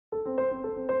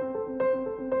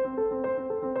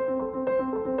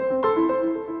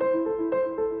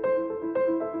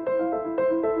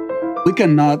We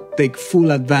cannot take full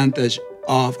advantage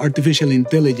of artificial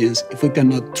intelligence if we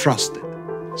cannot trust it.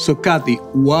 So, Cathy,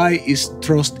 why is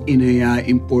trust in AI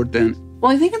important?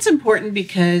 Well, I think it's important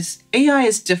because AI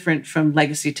is different from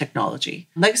legacy technology.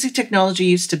 Legacy technology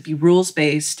used to be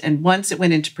rules-based, and once it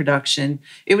went into production,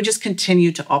 it would just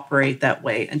continue to operate that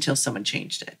way until someone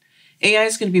changed it. AI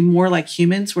is going to be more like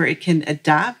humans, where it can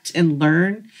adapt and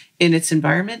learn in its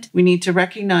environment. We need to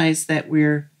recognize that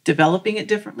we're developing it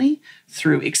differently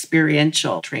through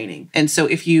experiential training. And so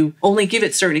if you only give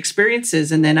it certain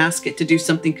experiences and then ask it to do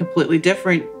something completely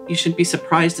different, you shouldn't be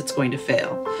surprised it's going to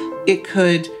fail. It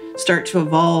could start to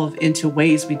evolve into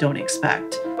ways we don't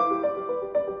expect.